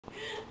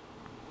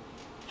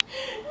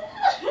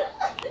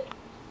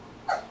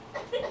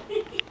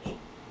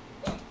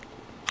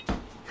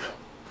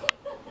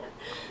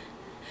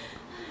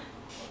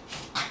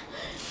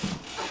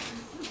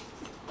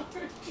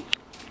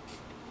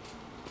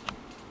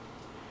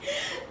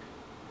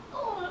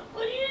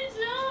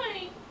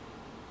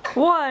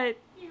What?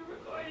 You're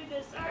recording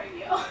this, aren't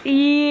you?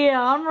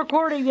 Yeah, I'm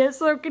recording this.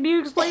 So can you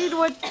explain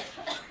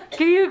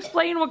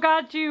what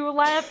got you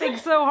laughing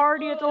so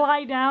hard you had to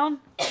lie down?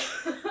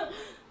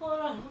 Hold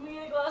on, let me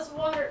get a glass of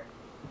water.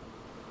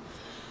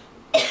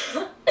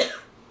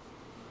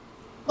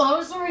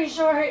 Long story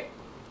short,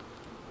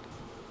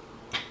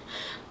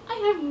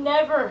 I have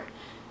never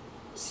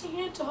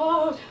seen a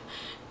dog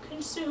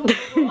consume a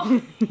raw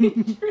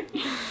tree.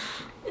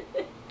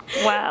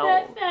 Wow.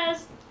 That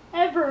fast,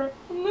 ever.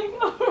 I'm like,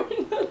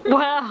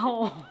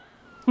 Wow.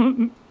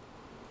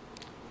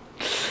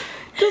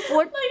 Just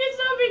look. Like it's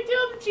no big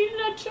deal that she did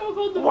not choke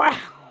on the Wow.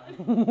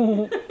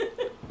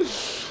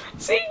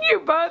 Seeing you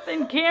both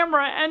in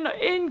camera and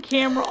on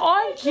camera.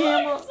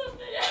 Something else.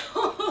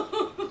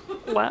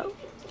 Wow.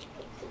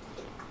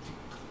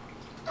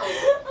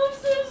 I'm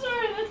so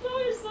sorry. That's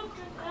always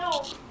something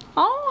else.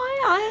 Oh,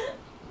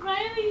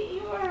 Reilly,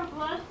 you are a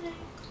blessing.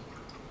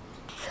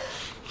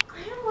 I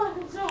am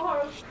laughing so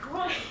hard. I was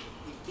crying.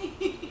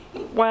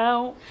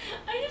 Wow.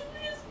 I just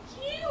think it's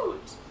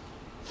cute.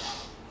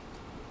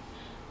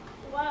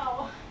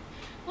 Wow.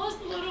 Plus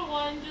the little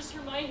one just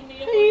reminded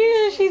me of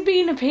Yeah, she's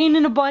being a pain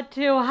in the butt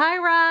too. Hi,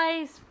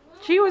 Rise.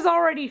 She was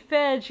already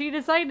fed. She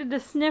decided to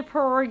sniff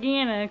her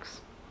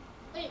organics.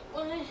 Wait,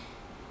 what?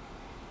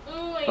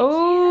 Oh, wait.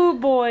 Oh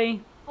boy.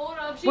 Hold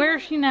up. Where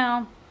is she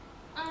now?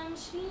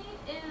 She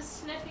is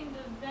sniffing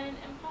the vent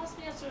and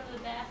possibly has to go to the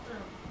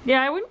bathroom.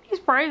 Yeah, I wouldn't be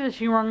surprised if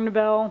she rung the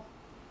bell.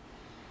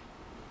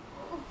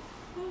 Oh,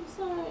 I'm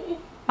sorry.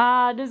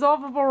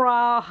 Dissolvable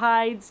raw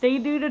hides. They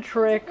do the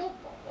trick. It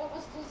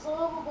was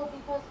dissolvable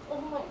because,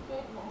 oh my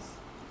goodness.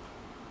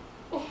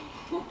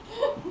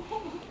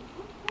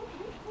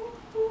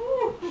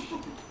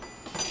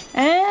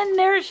 And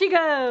there she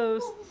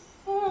goes. I'm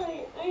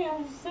sorry. I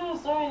am so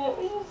sorry. That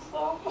was just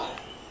so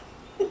funny.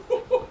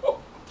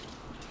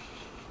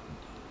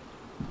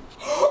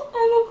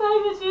 And the fact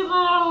that she let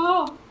out a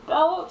little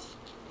belch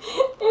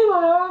in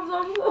my arms.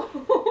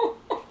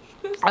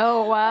 Oh,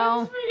 wow.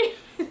 I was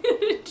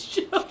ready to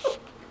choke.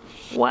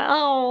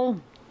 Wow.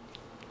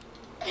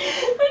 But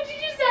she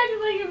just acted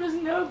like it was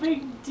no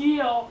big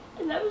deal.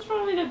 And that was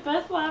probably the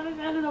best laugh I've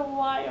had in a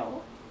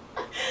while.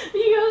 Because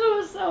it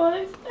was so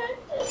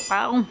unexpected.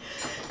 Wow.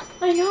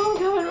 I know I'm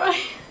coming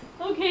right.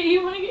 Okay,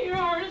 you want to get your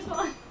harness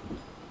on?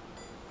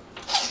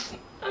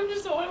 I'm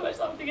just holding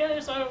myself together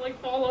so I don't like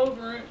fall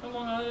over it,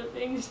 among other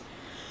things.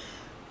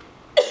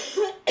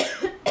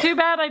 Too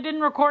bad I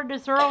didn't record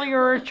this earlier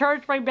or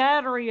charge my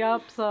battery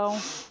up, so.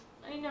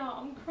 I know,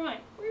 I'm crying.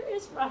 Where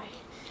is Ryan?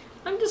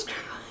 I'm just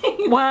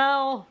crying.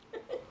 Well.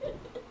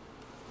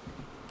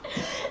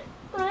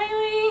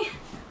 Reilly.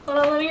 Hold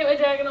on, let me get my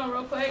jacket on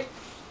real quick.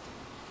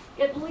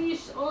 Get the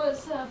leash, all that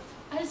stuff.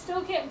 I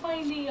still can't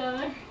find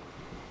the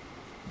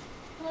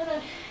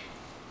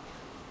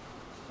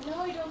no,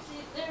 I don't see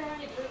it there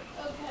either.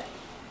 Okay.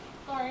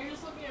 Sorry, you're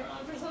just looking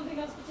around for something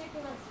else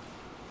particular.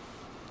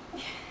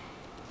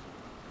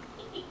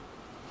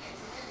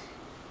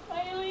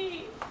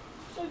 Reilly,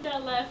 I'm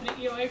not laughing at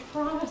you, I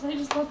promise. I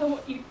just thought that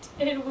what you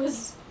did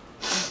was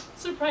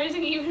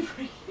surprising even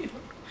for you.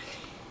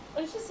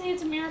 Let's just say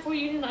it's a miracle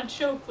you did not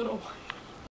choke, little one.